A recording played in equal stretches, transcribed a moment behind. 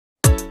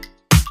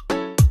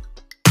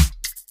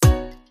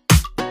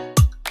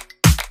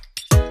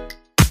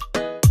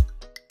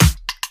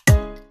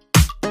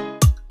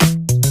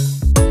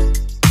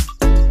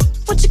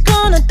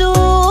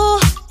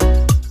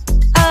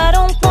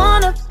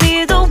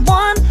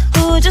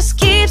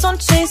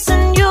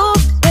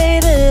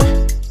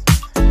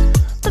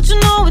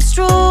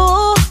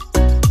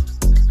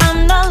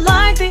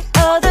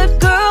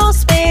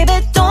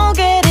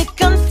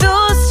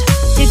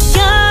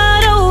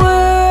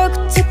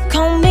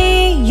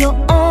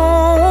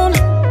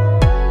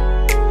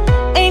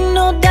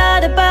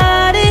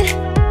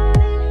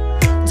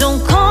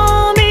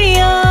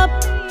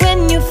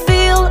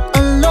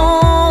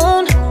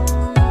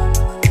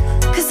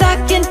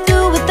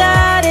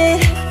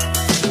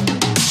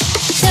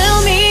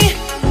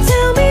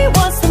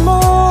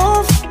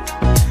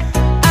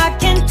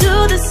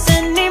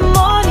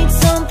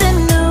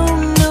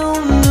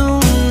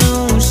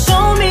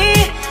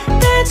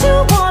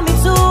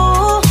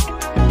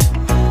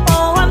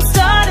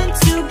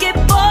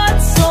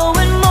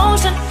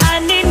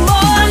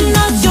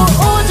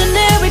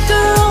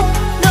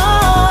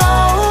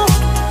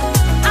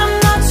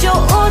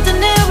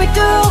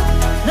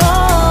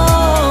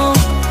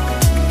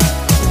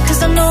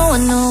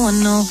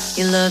know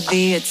you love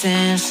the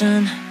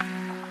attention,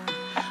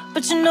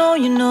 but you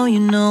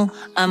know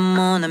I'm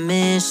on a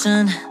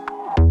mission.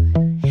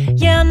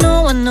 Yeah, I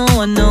know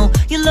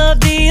you love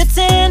the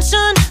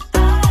attention,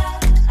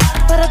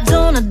 but I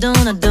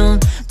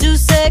don't do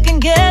second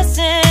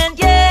guessing.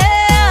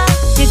 Yeah,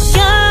 you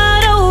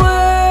gotta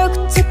work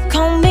to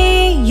call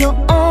me your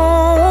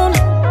own.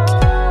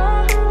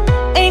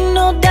 Ain't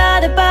no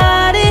doubt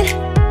about it.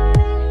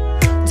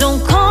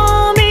 Don't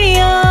call me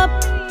up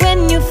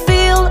when you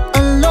feel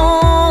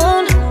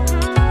alone,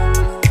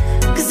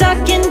 'cause I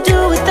can do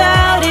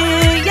without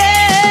it.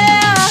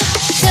 Yeah,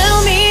 tell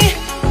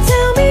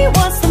me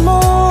what's the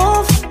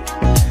move.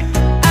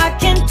 I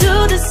can't do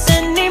this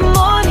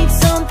anymore. Need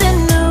something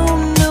new.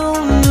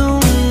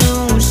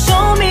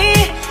 Show me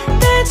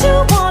that you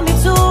want me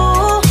to.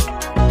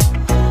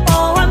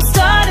 Oh, I'm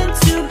starting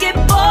to get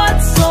bored,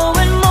 so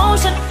in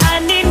motion I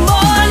need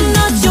more.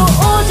 Not your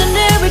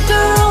ordinary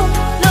girl,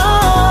 no.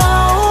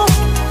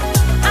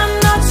 I'm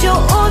not your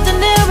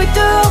ordinary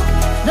girl,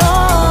 no.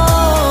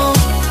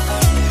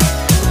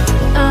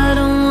 I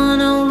don't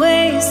wanna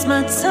waste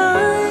my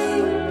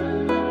time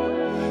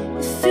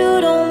if you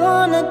don't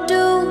wanna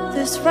do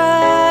this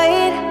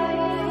right.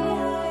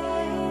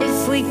 If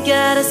we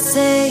gotta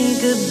say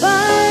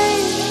goodbye,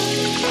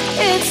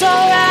 it's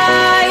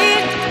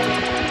alright.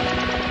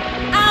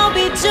 I'll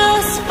be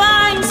just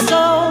fine.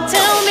 So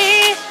tell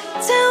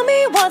me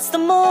what's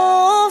the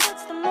move.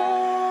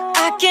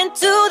 I can't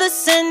do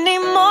this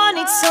anymore.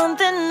 Need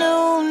something new.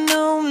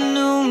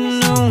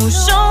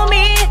 Show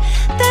me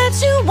that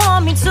you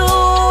want me to.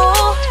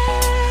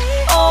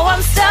 Oh,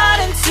 I'm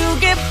starting to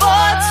get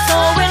bored, so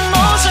in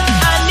motion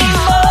I need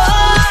more.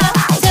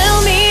 Tell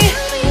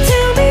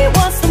me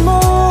what's the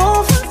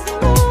move.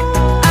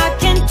 I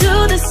can't do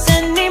this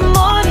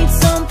anymore. Need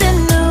something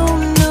new.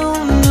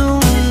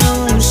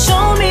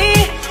 Show me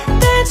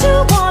that you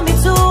want me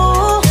to.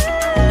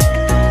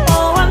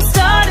 Oh, I'm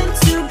starting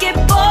to get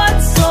bored,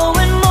 so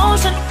in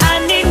motion I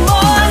need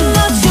more. I'm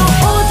not your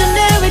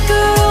ordinary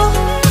girl,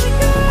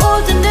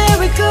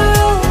 ordinary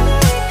girl,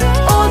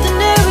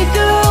 ordinary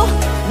girl,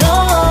 no.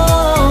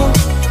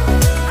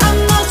 I'm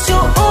not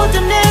your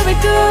ordinary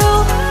girl,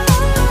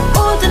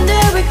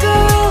 ordinary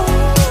girl,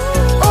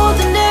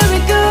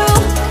 ordinary girl,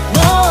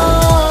 no.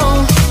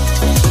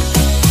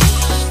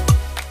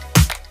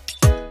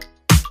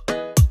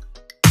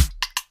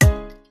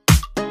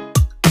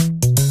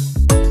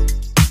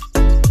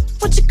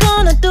 What you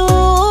gonna do?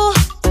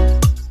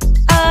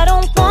 I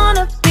don't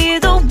wanna be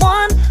the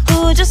one who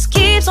just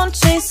keeps on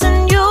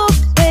chasing you,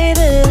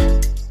 baby.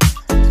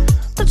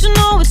 But you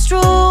know it's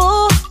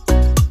true.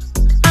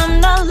 I'm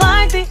not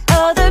like the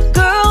other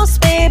girls,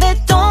 baby.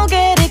 Don't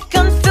get it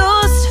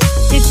confused.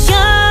 You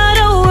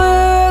gotta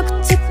work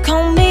to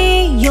call me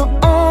your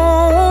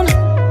own.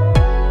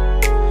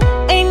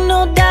 Ain't no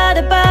doubt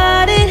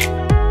about it.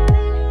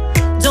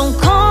 Don't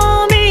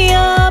call me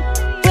up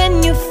when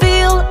you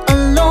feel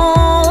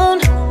alone,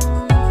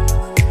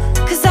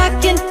 'cause I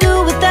can't do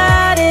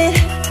without it.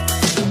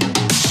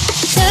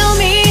 Tell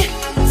me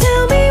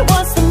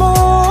what's the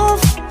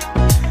move.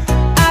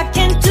 I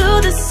can't do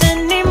this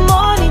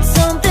anymore. Need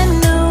something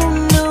new.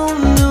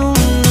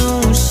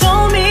 Show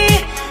me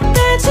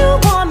that you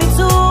want me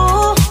to.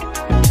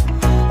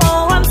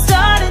 Oh, I'm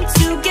starting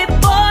to get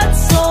bored,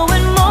 so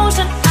in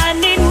motion I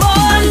need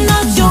more.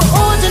 Not your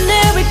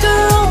ordinary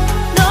girl,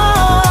 no.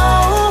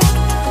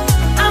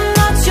 I'm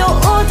not your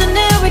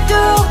ordinary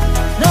girl,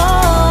 no.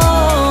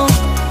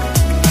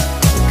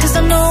 'Cause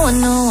I know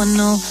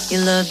you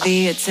love the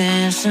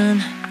attention,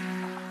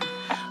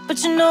 but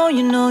you know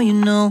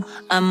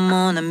I'm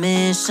on a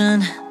mission.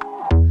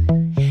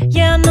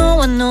 Yeah, I know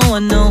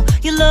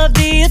you love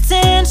the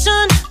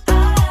attention,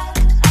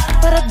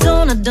 but I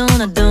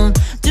don't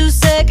do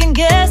second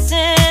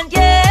guessing.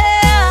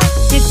 Yeah,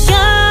 you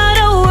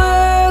gotta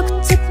work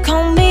to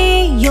call me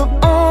your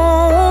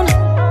own.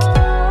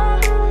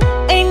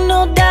 Ain't no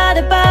doubt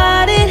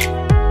about it.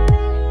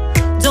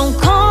 Don't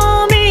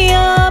call me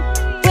up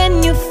when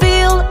you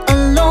feel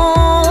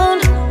alone,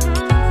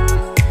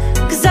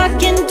 'cause I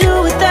can do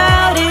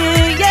without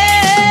it.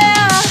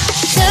 Yeah,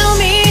 tell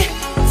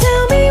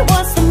me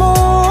what's the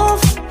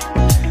move.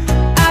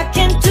 I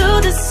can't do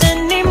this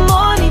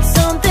anymore. Need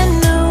something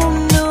new.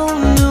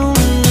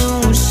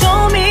 Show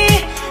me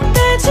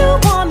that you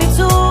want me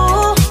to.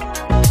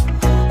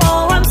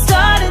 Oh, I'm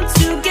starting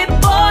to get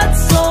bored,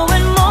 so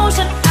in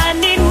motion I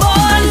need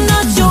more.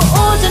 Not your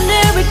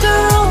ordinary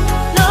girl,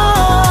 no.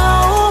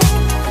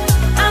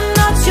 I'm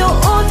not your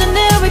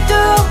ordinary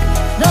girl,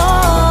 no.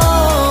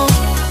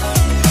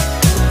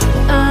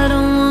 I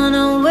don't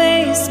wanna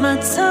waste my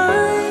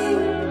time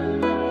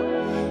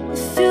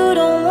if you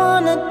don't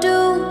wanna do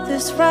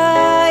this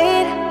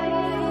right.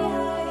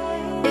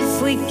 If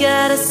we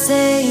gotta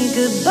say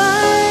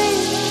goodbye,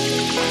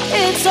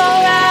 it's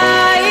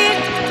alright.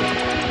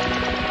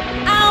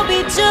 I'll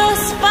be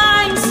just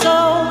fine. So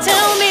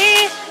tell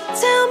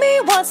me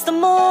what's the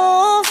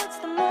move.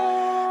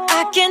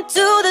 I can't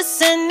do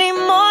this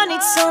anymore.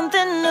 Need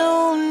something new.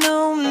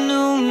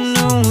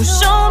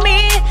 Show me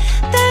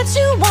that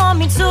you want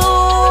me to.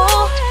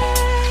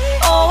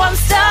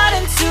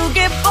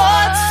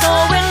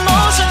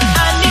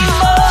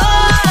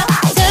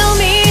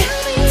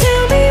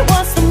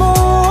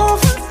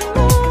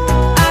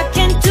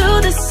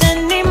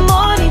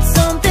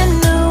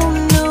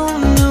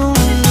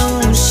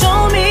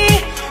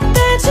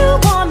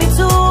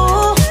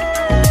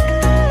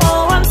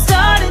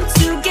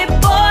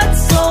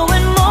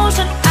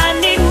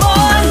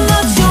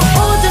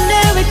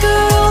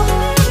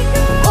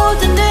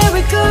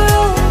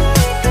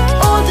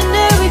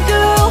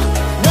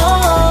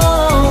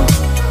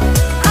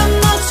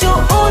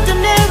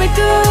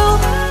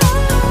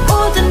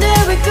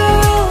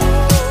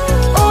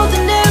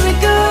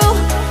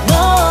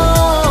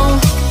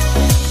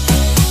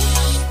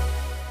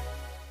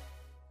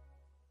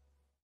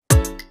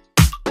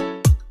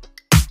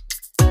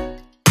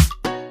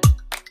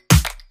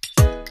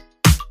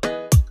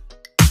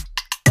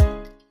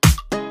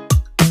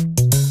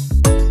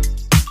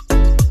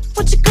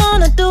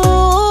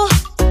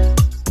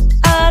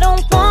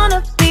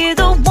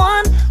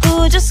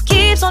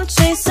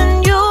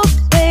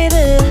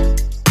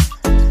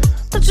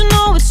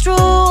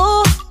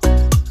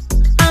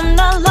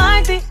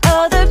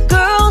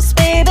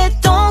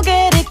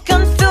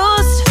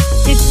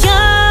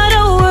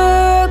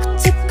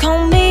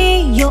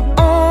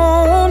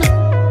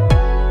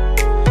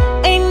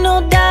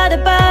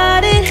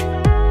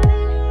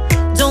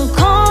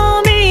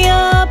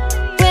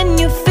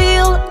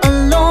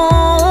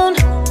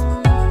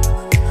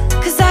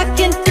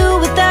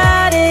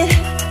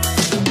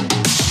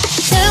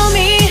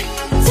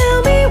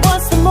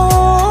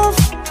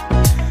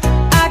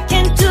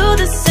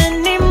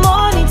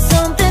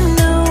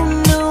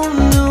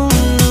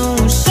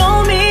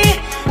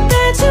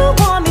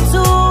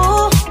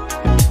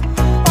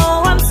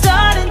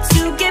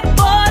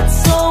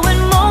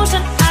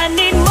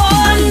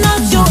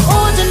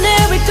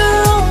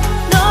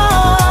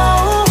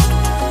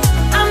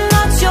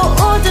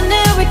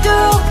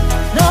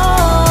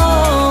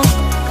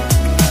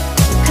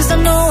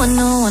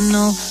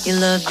 you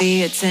love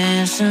the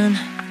attention.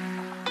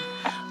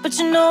 But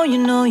you know,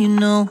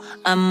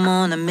 I'm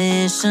on a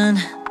mission.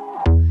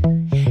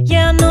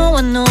 Yeah,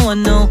 I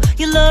know,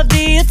 you love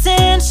the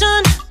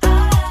attention.